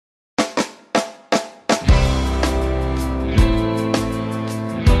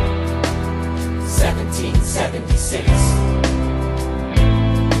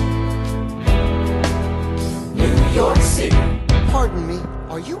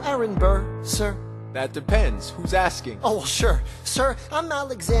Aaron Burr, sir? That depends. Who's asking? Oh, well, sure. Sir, I'm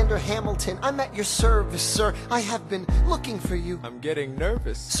Alexander Hamilton. I'm at your service, sir. I have been looking for you. I'm getting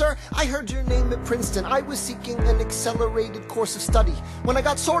nervous. Sir, I heard your name at Princeton. I was seeking an accelerated course of study. When I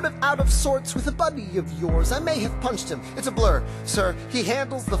got sort of out of sorts with a buddy of yours, I may have punched him. It's a blur. Sir, he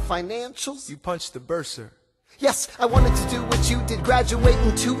handles the financials. You punched the bursar. Yes, I wanted to do what you did, graduate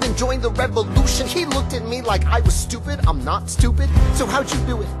in 2 and join the revolution. He looked at me like I was stupid. I'm not stupid. So how'd you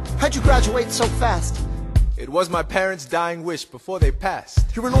do it? How'd you graduate so fast? It was my parents' dying wish before they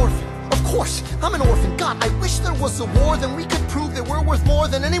passed. You're an orphan. Of course, I'm an orphan. God, I wish there was a war, then we could prove that we're worth more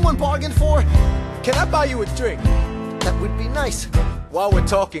than anyone bargained for. Can I buy you a drink? That would be nice. While we're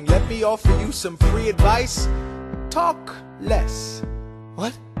talking, let me offer you some free advice. Talk less.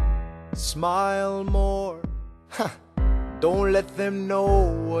 What? Smile more. Huh. Don't let them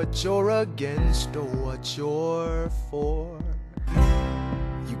know what you're against or what you're for.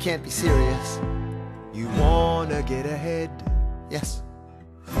 You can't be serious. You wanna get ahead. Yes.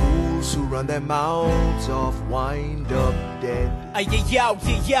 Fools who run their mouths off wind up dead.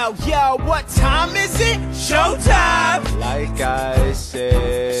 Yo, what time is it? Showtime! Like I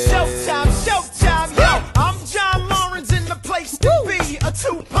said. Showtime, yo! I'm John Lawrence in the place to be.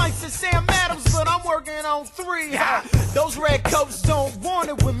 2 pints of Sam Adams, but I'm working on 3. Those red coats don't want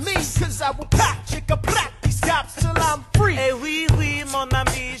it with me, cause I will pack, chicka-plack these cops till I'm free. Eh oui, mon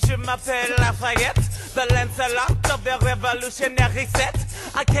ami, je m'appelle Lafayette, the Lancelot of the revolutionary set.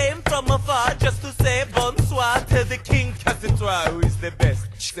 I came from afar just to say bonsoir to the king, cause it's toi who is the best,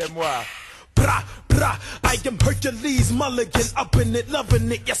 c'est moi. Brah, brah, I am Hercules Mulligan, up in it, loving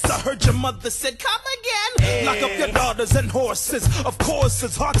it. Yes, I heard your mother said, come again. Hey. Lock up your daughters and horses. Of course,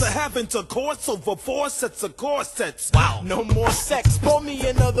 it's hard to have intercourse over 4 sets of corsets. Wow, no more sex, pour me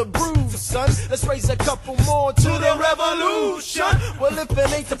another brew, son. Let's raise a couple more to the revolution. Well, if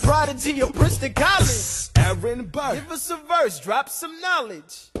it ain't the prodigy of Princeton College, Aaron Burr. give us a verse, drop some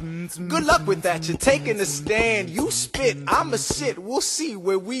knowledge. Good luck with that. You're taking a stand. You spit, I'ma sit. We'll see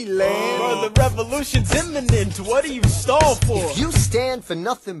where we land. Bro, the revolution's imminent. What do you stall for? If you stand for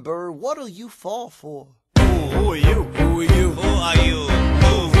nothing, Burr, what'll you fall for? Who are you? Who are you? Who are you?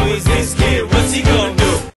 Who is this kid? What's he gonna do?